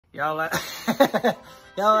Y'all out,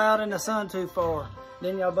 y'all out in the sun too far.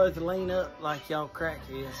 Then y'all both lean up like y'all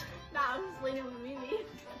crackheads. Nah, I was just leaning with Mimi.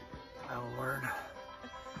 Oh, word.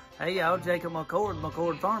 Hey, y'all, Jacob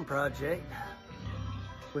McCord Farm Project.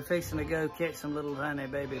 We're fixing to go catch some little tiny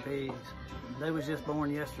baby pigs. They was just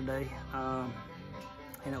born yesterday, and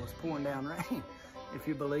it was pouring down rain, if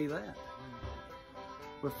you believe that.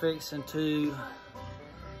 We're fixing to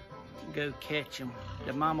go catch them.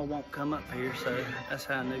 The mama won't come up here, so that's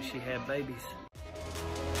how I knew she had babies.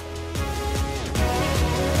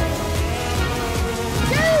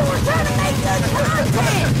 Dude, we're trying to make good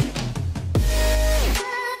content!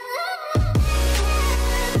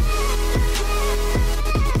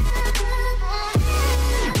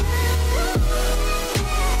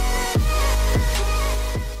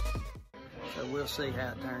 We'll see how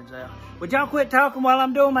it turns out. Would y'all quit talking while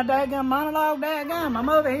I'm doing my daggum monologue? Daggum, I'm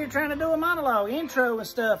over here trying to do a monologue, intro and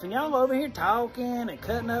stuff, and y'all over here talking and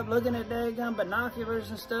cutting up, looking at daggum binoculars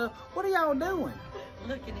and stuff. What are y'all doing?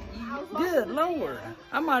 Looking at you. Good Lord.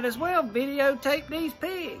 I might as well videotape these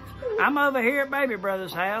pigs. I'm over here at Baby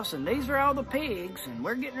Brother's house, and these are all the pigs, and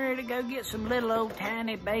we're getting ready to go get some little old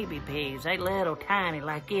tiny baby pigs. They little tiny,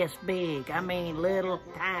 like this big. I mean little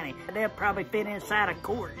tiny. They'll probably fit inside a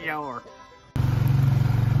quart jar.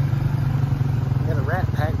 Got a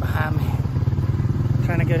rat pack behind me.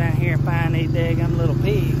 Trying to go down here and find these daggum little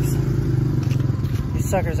pigs. These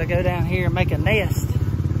suckers, they go down here and make a nest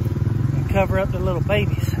and cover up the little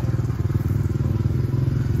babies.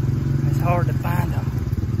 It's hard to find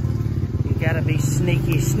them. You gotta be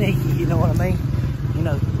sneaky, you know what I mean? You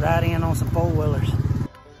know, ride in on some four-wheelers.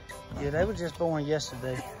 Yeah, they were just born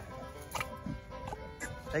yesterday.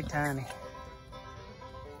 They tiny.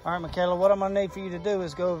 All right, Michaela, what I'm gonna need for you to do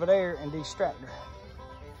is go over there and distract her.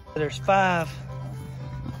 There's five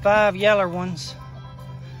yeller ones.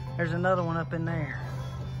 There's another one up in there.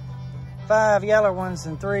 5 yeller ones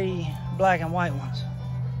and 3 black and white ones.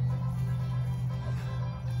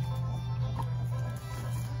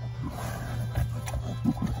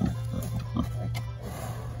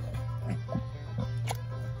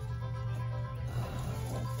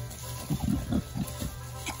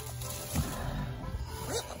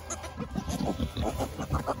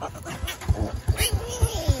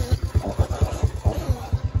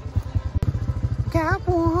 Got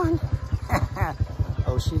one.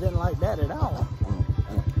 Oh, she didn't like that at all.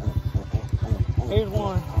 Here's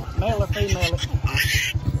one, male or female.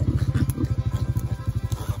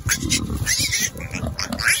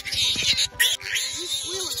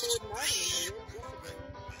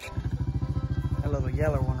 That little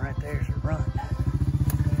yeller one right there is a runt.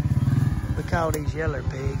 We call these yeller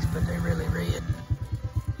pigs, but they're really red.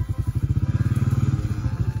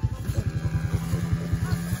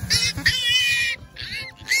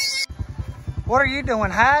 What are you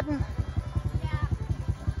doing, hiding? Yeah.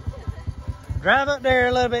 Drive up there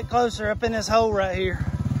a little bit closer, up in this hole right here.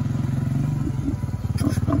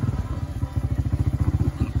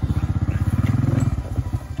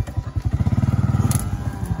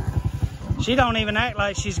 She don't even act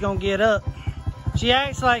like she's gonna get up. She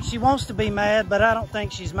acts like she wants to be mad, but I don't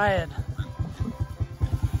think she's mad.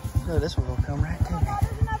 Oh, this one will come right to me. Oh,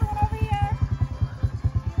 there's another one over here.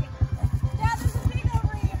 Dad, there's a pig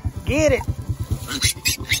over here. Get it.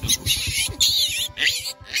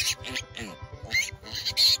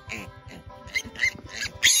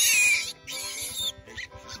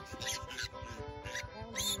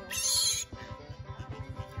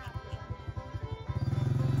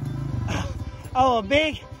 Oh, a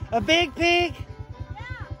big pig?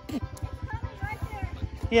 Yeah. Right there.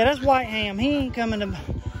 Yeah, that's White Ham. He coming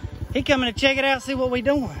to check it out, see what we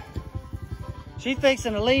doing. She's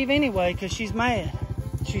fixing to leave anyway because she's mad.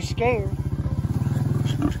 She's scared.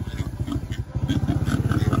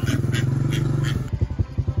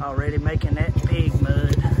 Already making that pig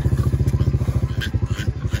mud.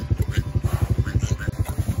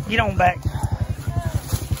 Get on back.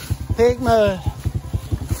 Pig mud.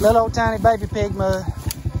 Little old tiny baby pig mud.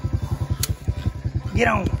 Get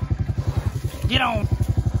on. Get on.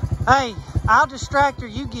 Hey, I'll distract her.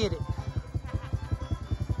 You get it.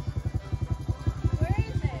 Where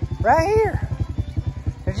is it? Right here.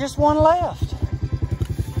 There's just one left.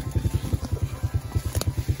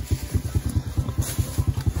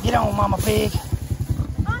 Get on, Mama Pig.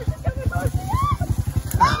 Oh, she's coming close.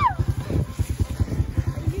 Ah!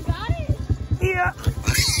 You got it? Yeah.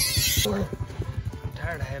 I'm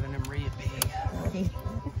tired of having them red pigs.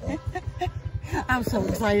 I'm so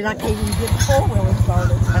excited I can't even get the four-wheeler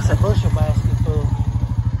started. That's a bushel basket full.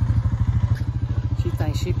 She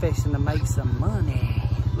thinks she's fixing to make some money.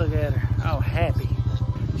 Look at her, all happy.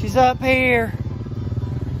 She's up here.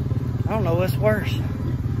 don't know what's worse.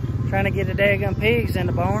 Trying to get the daggum pigs in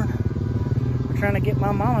the barn. Or trying to get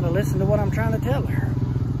my mama to listen to what I'm trying to tell her.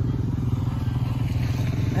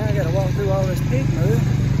 Now I gotta walk through all this pig move.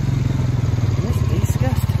 It's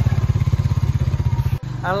disgusting.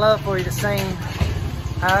 I'd love for you to sing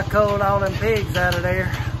how I culled all them pigs out of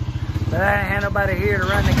there. But I ain't had nobody here to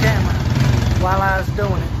run the camera while I was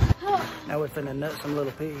doing it. Now we're finna nut some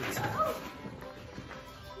little pigs.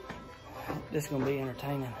 This is gonna be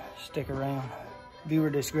entertaining. Stick around. Viewer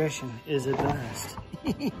discretion is advised.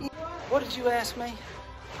 What did you ask me?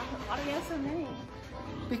 Why do you have so many?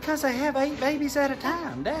 Because they have 8 babies at a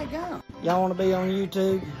time. Daggone. Y'all wanna be on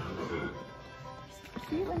YouTube?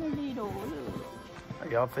 Are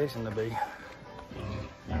y'all fixing to be?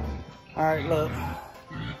 All right, look.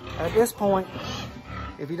 At this point,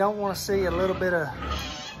 if you don't want to see a little bit of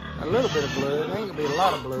blood, it ain't gonna be a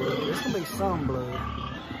lot of blood. It's gonna be some blood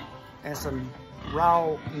and some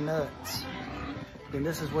raw nuts. Then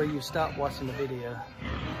this is where you stop watching the video,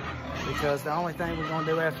 because the only thing we're gonna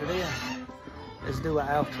do after this is do an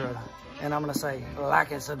outro, and I'm gonna say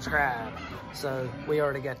like and subscribe. So we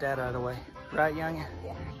already got that out of the way, right, youngin?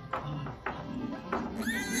 Yeah.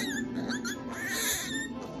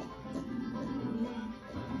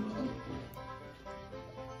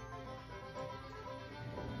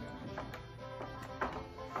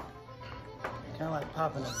 Kind of like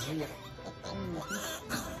popping a zip.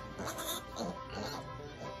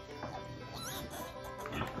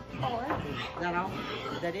 Is that all?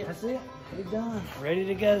 Is that it? That's it. We're done. Ready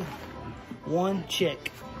to go. One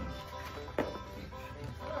check.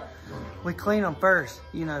 We clean them first,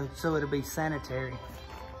 you know, so it'll be sanitary.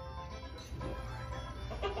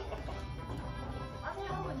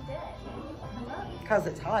 Because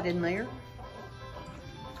it's hot in there.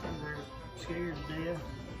 They're scared to death.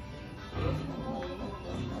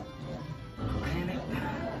 Panic.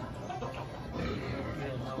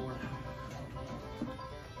 Good Lord.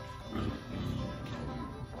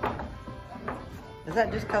 Is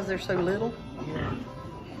that just because they're so little? Yeah.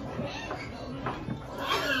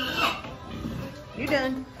 You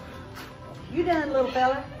done? You done, little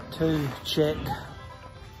fella? 2 check.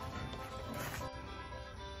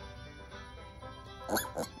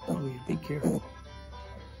 Oh, yeah, be careful.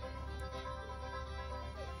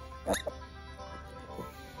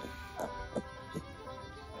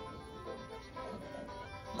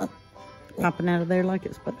 Popping out of there like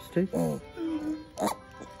it's supposed to.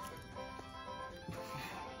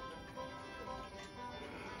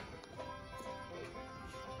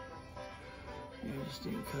 You just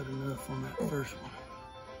didn't cut enough on that first one.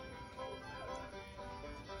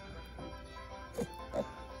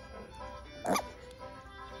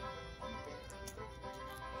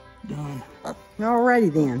 Done.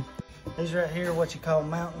 Alrighty then. These right here are what you call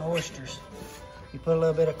mountain oysters. You put a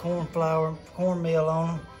little bit of cornmeal on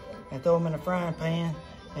them, and throw them in a frying pan,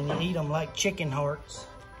 and you eat them like chicken hearts.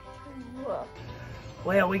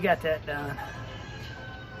 Well, we got that done.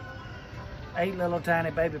 8 little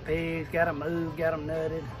tiny baby pigs, got them moved, got them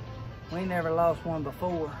nutted. We never lost one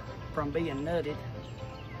before from being nutted.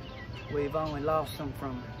 We've only lost them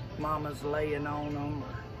from mamas laying on them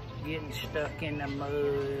or getting stuck in the mud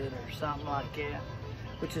or something like that,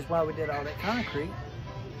 which is why we did all that concrete.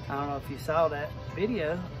 I don't know if you saw that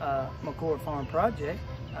video, McCord Farm Project.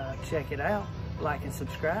 Check it out, like and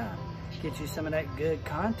subscribe. Get you some of that good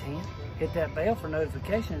content. Hit that bell for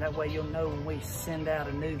notification. That way you'll know when we send out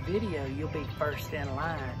a new video, you'll be first in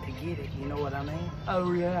line to get it. You know what I mean?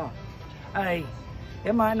 Oh yeah. Hey,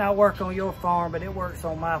 it might not work on your farm, but it works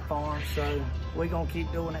on my farm. So we're gonna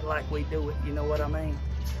keep doing it like we do it. You know what I mean?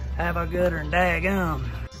 Have a good one, daggum.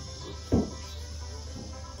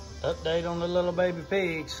 Update on the little baby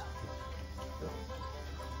pigs.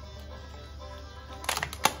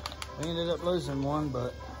 We ended up losing one,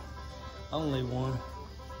 but only one.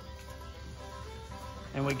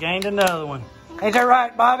 And we gained another one. Ain't that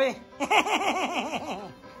right, Bobby?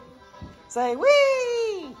 Say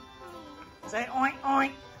wee! Say oink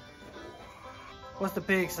oink. What's the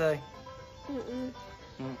pig say? Mm-mm.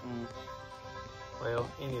 Mm-mm. Well,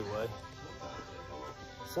 anyway.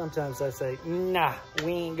 Sometimes I say, nah,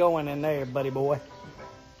 we ain't going in there, buddy boy.